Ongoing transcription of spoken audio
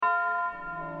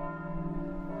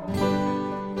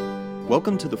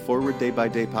Welcome to the Forward Day by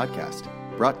Day podcast,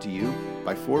 brought to you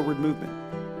by Forward Movement.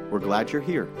 We're glad you're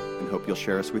here and hope you'll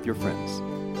share us with your friends.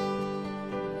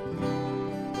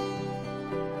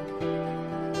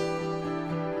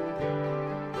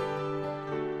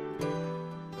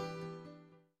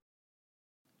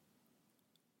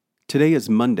 Today is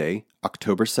Monday,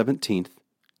 October 17th,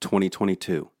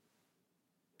 2022.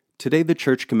 Today the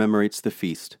Church commemorates the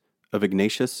feast of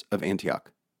Ignatius of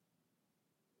Antioch.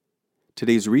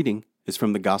 Today's reading is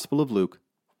from the Gospel of Luke,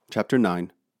 chapter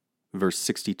 9, verse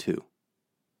 62.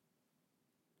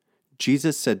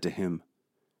 Jesus said to him,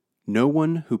 "No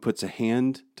one who puts a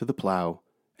hand to the plow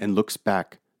and looks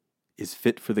back is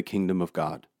fit for the kingdom of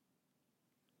God."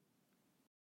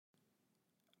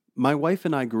 My wife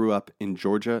and I grew up in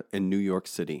Georgia and New York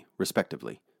City,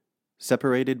 respectively,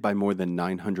 separated by more than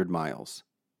 900 miles.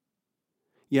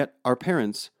 Yet our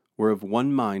parents were of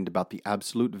one mind about the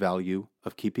absolute value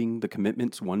of keeping the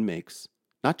commitments one makes,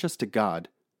 not just to God,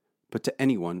 but to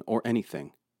anyone or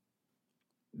anything.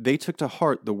 They took to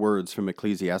heart the words from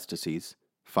Ecclesiastes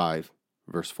 5,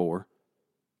 verse 4,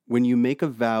 "When you make a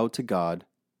vow to God,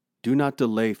 do not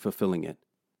delay fulfilling it,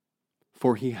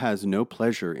 for he has no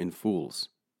pleasure in fools.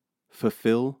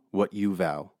 Fulfill what you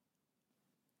vow."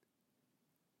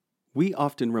 We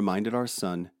often reminded our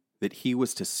son that he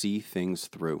was to see things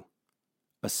through,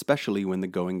 especially when the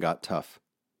going got tough.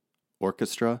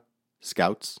 Orchestra,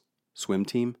 scouts, swim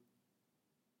team.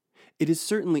 It is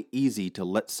certainly easy to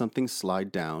let something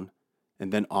slide down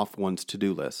and then off one's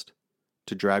to-do list,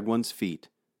 to drag one's feet,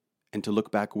 and to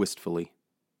look back wistfully.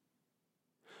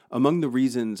 Among the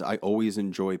reasons I always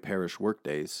enjoy parish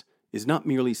workdays is not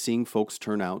merely seeing folks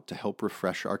turn out to help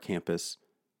refresh our campus,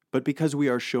 but because we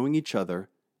are showing each other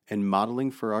and modeling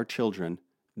for our children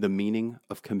the meaning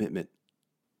of commitment.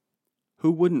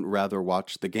 Who wouldn't rather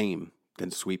watch the game than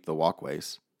sweep the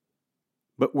walkways?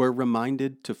 But we're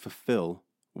reminded to fulfill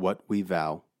what we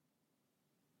vow.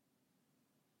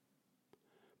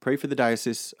 Pray for the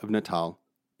Diocese of Natal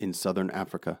in Southern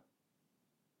Africa.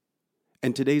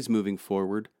 And today's moving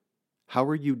forward, how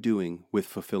are you doing with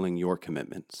fulfilling your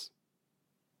commitments?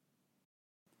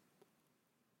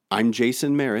 I'm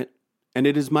Jason Merritt, and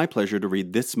it is my pleasure to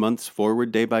read this month's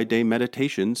Forward Day by Day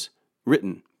Meditations,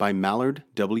 written by Mallard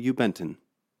W. Benton.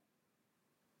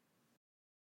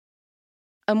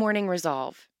 A morning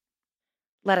resolve.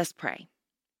 Let us pray.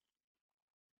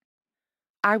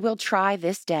 I will try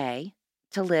this day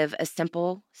to live a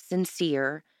simple,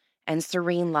 sincere, and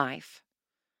serene life,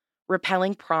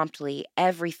 repelling promptly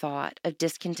every thought of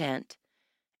discontent,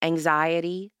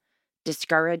 anxiety,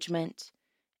 discouragement,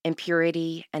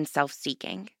 impurity, and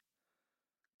self-seeking,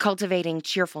 cultivating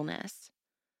cheerfulness,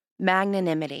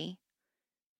 magnanimity,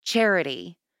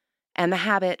 charity, and the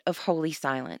habit of holy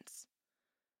silence,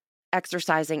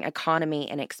 exercising economy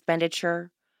in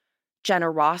expenditure,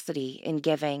 generosity in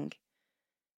giving,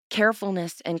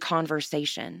 carefulness in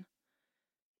conversation,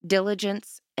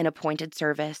 diligence in appointed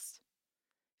service,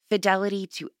 fidelity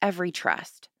to every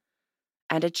trust,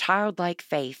 and a childlike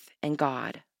faith in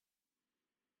God.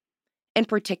 In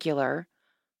particular,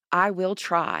 I will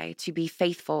try to be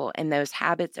faithful in those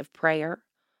habits of prayer,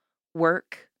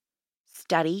 work,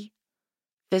 study,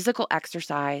 physical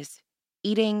exercise,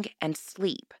 eating, and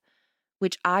sleep,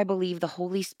 which I believe the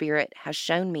Holy Spirit has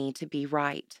shown me to be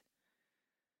right.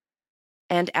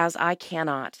 And as I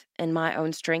cannot in my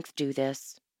own strength do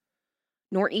this,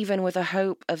 nor even with a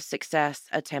hope of success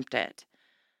attempt it,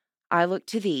 I look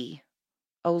to Thee,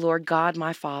 O Lord God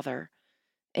my Father,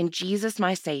 and Jesus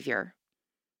my Savior,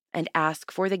 and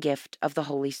ask for the gift of the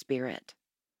Holy Spirit.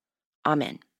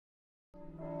 Amen.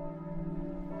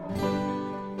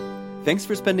 Thanks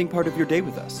for spending part of your day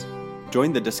with us.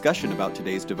 Join the discussion about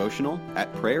today's devotional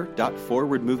at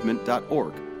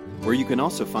prayer.forwardmovement.org, where you can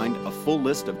also find a full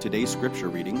list of today's scripture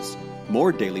readings,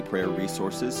 more daily prayer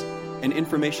resources, and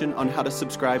information on how to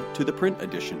subscribe to the print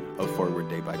edition of Forward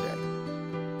Day by Day.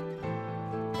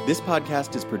 This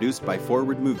podcast is produced by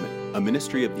Forward Movement, a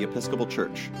ministry of the Episcopal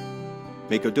Church.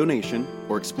 Make a donation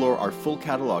or explore our full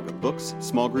catalog of books,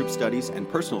 small group studies, and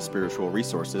personal spiritual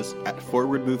resources at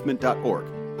forwardmovement.org.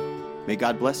 May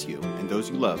God bless you and those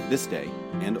you love this day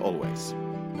and always.